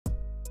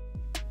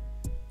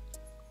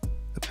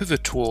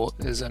pivot tool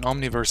is an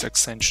Omniverse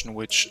extension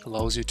which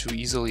allows you to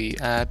easily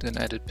add and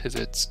edit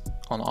pivots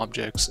on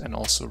objects and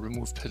also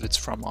remove pivots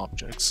from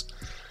objects.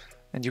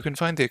 And you can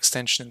find the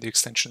extension in the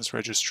extensions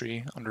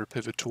registry under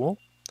pivot tool.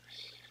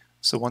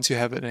 So once you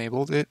have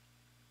enabled it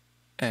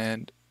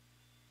and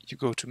you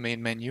go to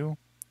main menu,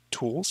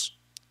 tools,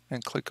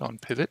 and click on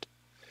pivot,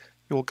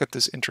 you will get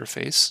this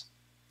interface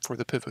for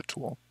the pivot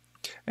tool.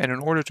 And in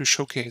order to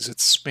showcase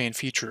its main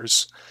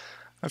features,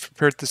 I've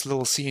prepared this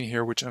little scene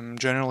here which I'm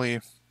generally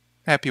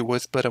happy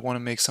with, but I want to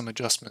make some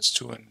adjustments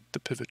to, and the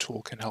pivot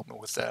tool can help me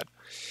with that.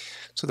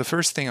 So the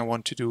first thing I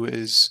want to do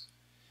is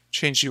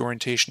change the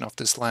orientation of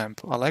this lamp.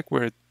 I like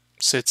where it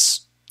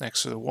sits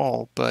next to the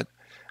wall, but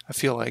I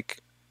feel like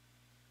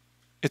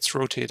it's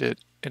rotated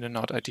in a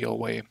not ideal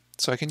way.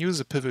 So I can use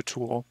the pivot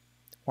tool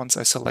once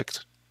I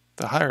select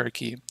the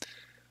hierarchy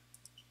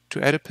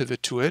to add a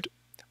pivot to it,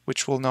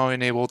 which will now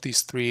enable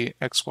these three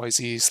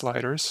XYZ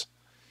sliders.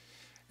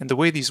 And the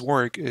way these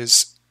work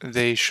is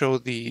they show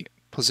the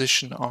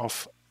position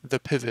of the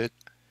pivot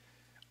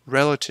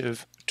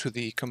relative to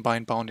the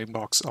combined bounding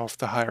box of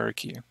the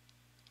hierarchy,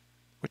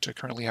 which I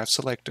currently have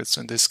selected.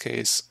 So in this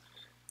case,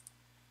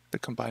 the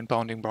combined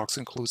bounding box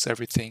includes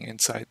everything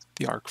inside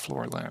the arc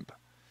floor lamp.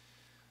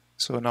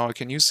 So now I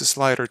can use the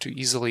slider to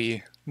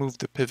easily move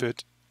the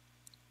pivot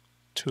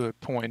to a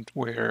point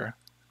where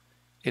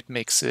it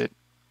makes it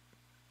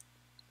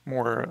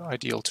more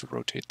ideal to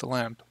rotate the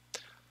lamp.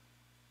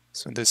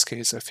 So in this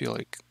case, I feel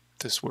like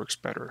this works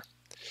better.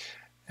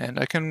 And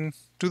I can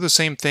do the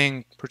same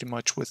thing pretty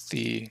much with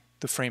the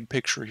frame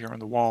picture here on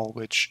the wall,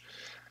 which,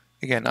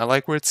 again, I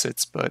like where it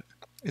sits, but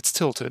it's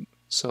tilted.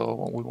 So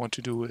what we want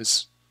to do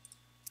is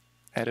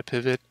add a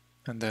pivot,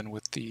 and then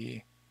with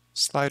the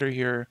slider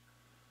here,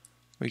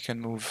 we can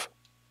move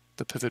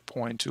the pivot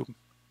point to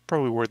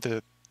probably where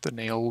the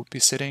nail would be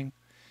sitting.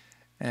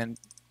 And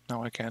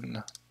now I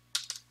can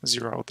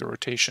zero out the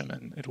rotation,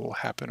 and it will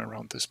happen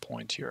around this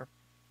point here.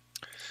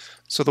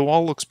 So the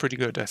wall looks pretty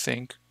good, I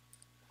think.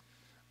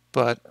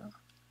 But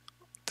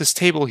this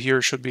table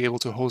here should be able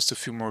to host a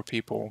few more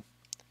people.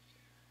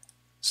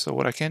 So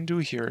what I can do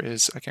here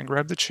is I can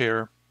grab the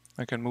chair,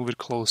 I can move it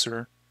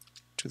closer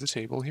to the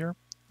table here,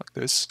 like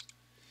this.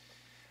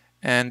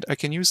 And I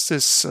can use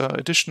this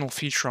additional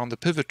feature on the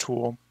pivot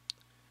tool,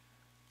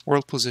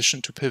 world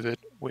position to pivot,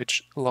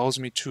 which allows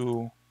me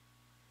to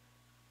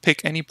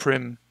pick any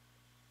prim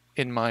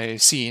in my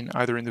scene,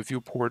 either in the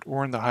viewport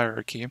or in the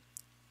hierarchy.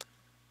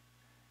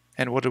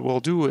 And what it will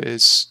do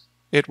is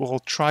it will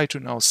try to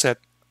now set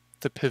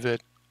the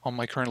pivot on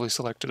my currently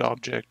selected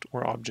object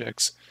or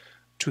objects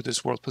to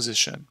this world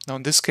position. Now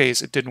in this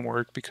case it didn't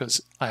work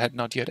because I had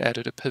not yet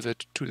added a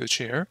pivot to the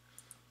chair.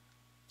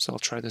 So I'll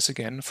try this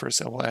again.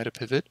 First I will add a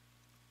pivot,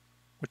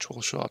 which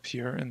will show up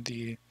here in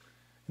the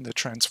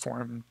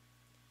transform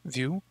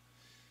view,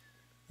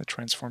 the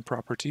transform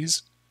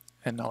properties.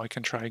 And now I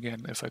can try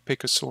again. If I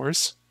pick a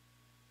source,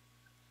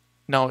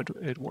 now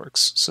it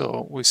works.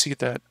 So we see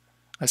that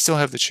I still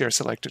have the chair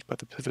selected, but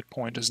the pivot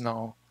point is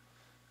now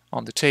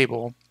on the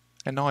table.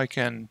 And now I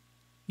can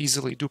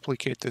easily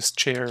duplicate this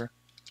chair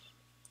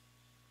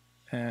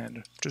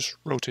and just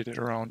rotate it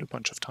around a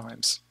bunch of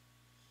times.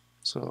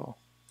 So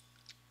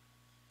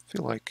I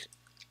feel like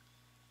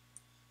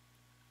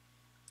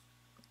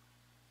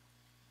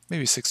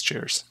maybe 6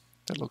 chairs.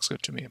 That looks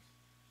good to me.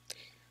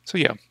 So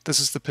yeah, this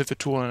is the pivot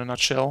tool in a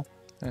nutshell,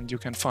 and you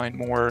can find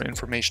more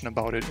information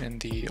about it in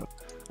the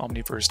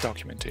Omniverse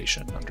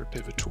documentation under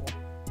pivot tool.